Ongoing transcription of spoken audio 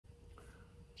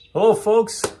Hello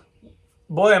folks,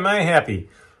 boy am I happy.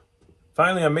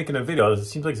 Finally I'm making a video. It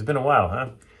seems like it's been a while, huh?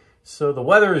 So the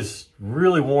weather is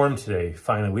really warm today,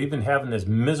 finally. We've been having this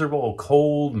miserable,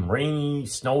 cold, and rainy,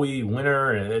 snowy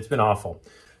winter, and it's been awful.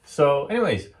 So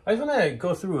anyways, I just want to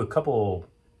go through a couple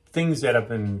things that I've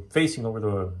been facing over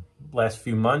the last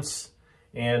few months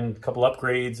and a couple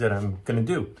upgrades that I'm going to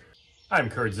do. I'm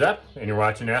Kurt Zepp, and you're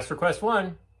watching Ask Request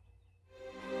 1.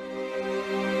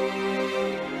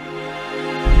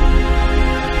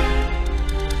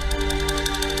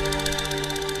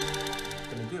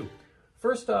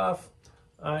 First off,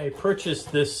 I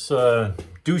purchased this Dew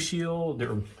Ring,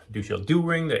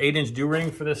 the 8-inch Dew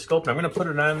Ring for this scope, and I'm going to put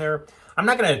it on there. I'm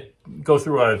not going to go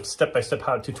through a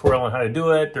step-by-step tutorial on how to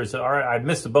do it. I've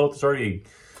missed the boat. There's already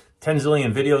 10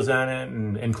 zillion videos on it,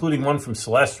 and including one from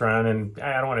Celestron, and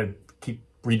I don't want to keep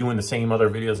redoing the same other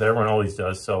videos that everyone always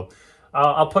does. So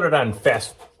I'll put it on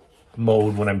fast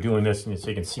mode when I'm doing this, and so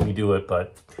you can see me do it.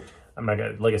 But I'm not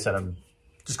gonna, like I said,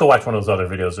 just go watch one of those other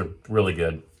videos. They're really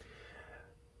good.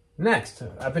 Next,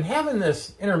 I've been having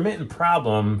this intermittent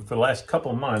problem for the last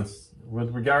couple months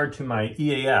with regard to my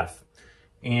EAF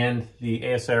and the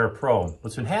ASIAIR Pro.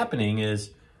 What's been happening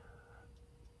is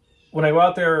when I go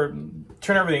out there,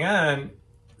 turn everything on,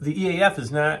 the EAF is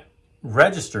not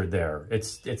registered there.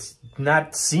 It's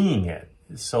not seeing it.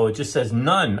 So it just says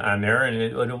none on there, and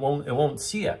it won't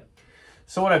see it.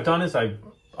 So what I've done is I've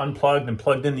unplugged and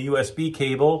plugged in the USB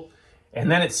cable, and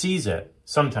then it sees it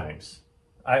sometimes.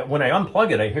 When I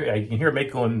unplug it, I can hear it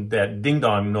make that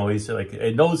ding-dong noise. Like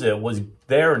it knows it was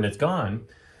there and it's gone.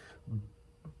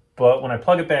 But when I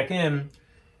plug it back in,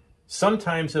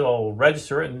 sometimes it'll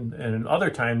register it, and other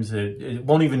times it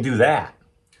won't even do that.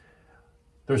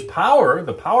 There's power.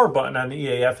 The power button on the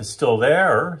EAF is still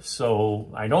there,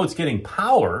 so I know it's getting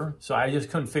power, so I just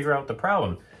couldn't figure out the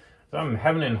problem. So I'm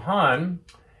having it on,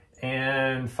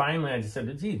 and finally I just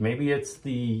said, geez, maybe it's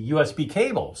the USB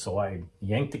cable. So I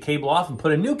yanked the cable off and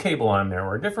put a new cable on there,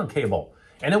 or a different cable.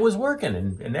 And it was working,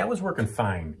 and that was working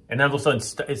fine. And then all of a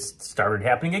sudden it started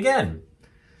happening again.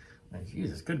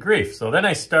 Jesus, good grief. So then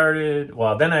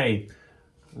I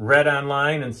read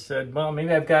online and said, well,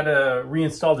 maybe I've got to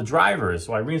reinstall the drivers.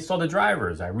 So I reinstalled the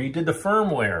drivers. I redid the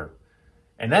firmware,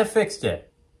 and that fixed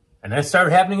it. And that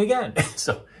started happening again.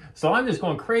 So I'm just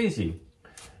going crazy.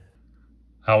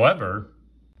 However,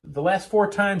 the last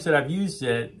 4 times that I've used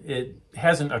it, it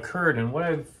hasn't occurred. And what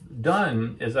I've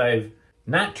done is I've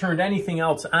not turned anything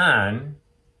else on.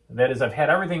 That is, I've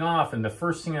had everything off, and the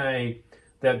first thing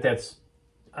that's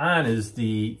on is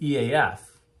the EAF.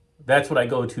 That's what I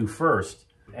go to first.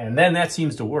 And then that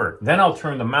seems to work. Then I'll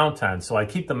turn the mount on. So I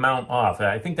keep the mount off.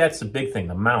 I think that's the big thing,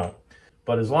 the mount.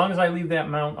 But as long as I leave that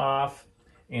mount off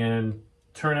and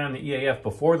turn on the EAF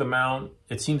before the mount,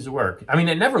 it seems to work. I mean,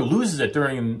 it never loses it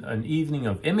during an evening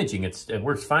of imaging. It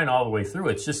works fine all the way through.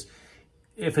 It's just,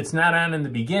 if it's not on in the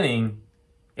beginning,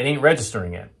 it ain't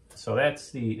registering it. So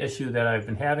that's the issue that I've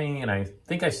been having, and I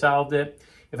think I solved it.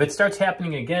 If it starts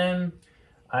happening again,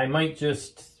 I might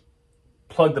just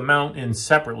plug the mount in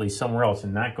separately somewhere else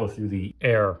and not go through the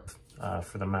air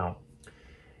for the mount.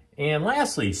 And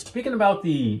lastly, speaking about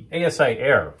the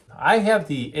ASIAIR, I have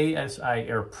the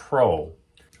ASIAIR Pro,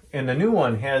 and the new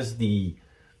one has the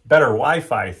better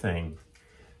Wi-Fi thing.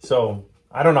 So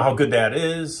I don't know how good that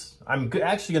is. I'm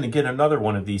actually going to get another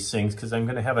one of these things because I'm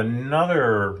going to have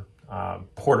another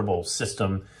portable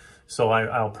system. So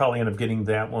I'll probably end up getting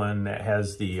that one that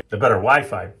has the better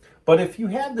Wi-Fi. But if you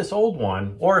have this old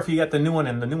one, or if you got the new one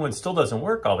and the new one still doesn't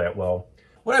work all that well,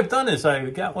 what I've done is I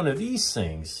got one of these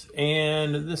things,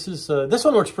 and this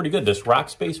one works pretty good. This Rock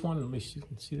Space one. Let me see if you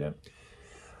can see that.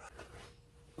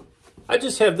 I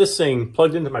just have this thing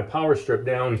plugged into my power strip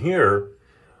down here,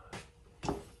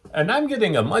 and I'm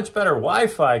getting a much better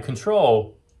Wi-Fi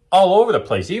control all over the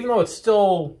place. Even though it's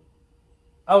still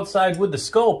outside with the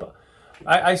scope,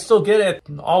 I still get it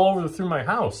all over through my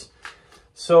house.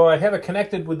 So I have it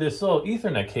connected with this little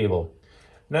Ethernet cable.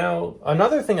 Now,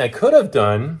 another thing I could have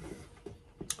done,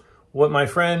 what my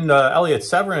friend Elliot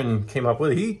Severin came up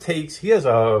with, he has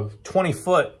a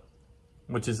 20-foot,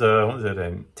 which is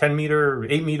a 10 meter,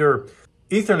 8 meter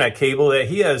Ethernet cable that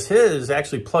he has his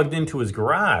actually plugged into his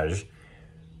garage,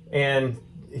 and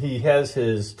he has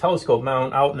his telescope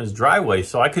mount out in his driveway.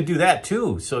 So I could do that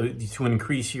too, so to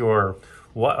increase your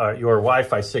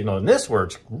Wi-Fi signal, and this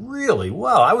works really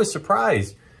well. I was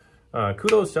surprised.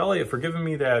 Kudos to Elliot for giving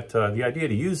me the idea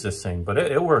to use this thing, but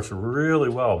it works really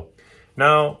well.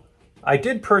 Now, I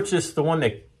did purchase the one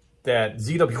that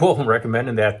ZWO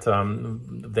recommended, that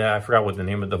I forgot what the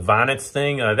name of the Vonix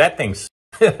thing. That thing's,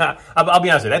 I'll be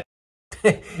honest with you,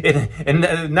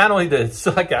 and not only the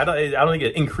select, I don't think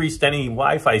it increased any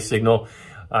Wi-Fi signal.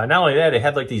 Not only that, it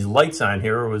had like these lights on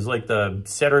here. It was like the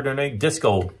Saturday night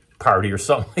disco party or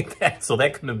something like that. So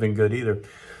that couldn't have been good either.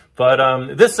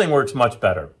 But this thing works much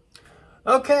better.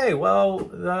 Okay, well,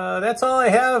 that's all I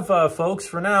have, folks,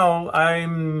 for now. I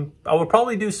will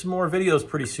probably do some more videos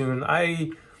pretty soon.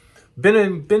 I've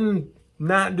been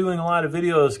not doing a lot of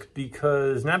videos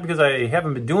not because I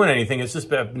haven't been doing anything. It's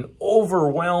just I've been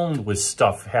overwhelmed with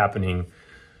stuff happening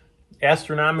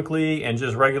astronomically and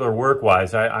just regular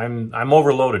work-wise. I'm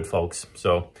overloaded, folks.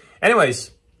 So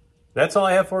anyways, that's all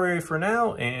I have for you for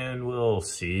now, and we'll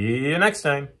see you next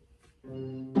time.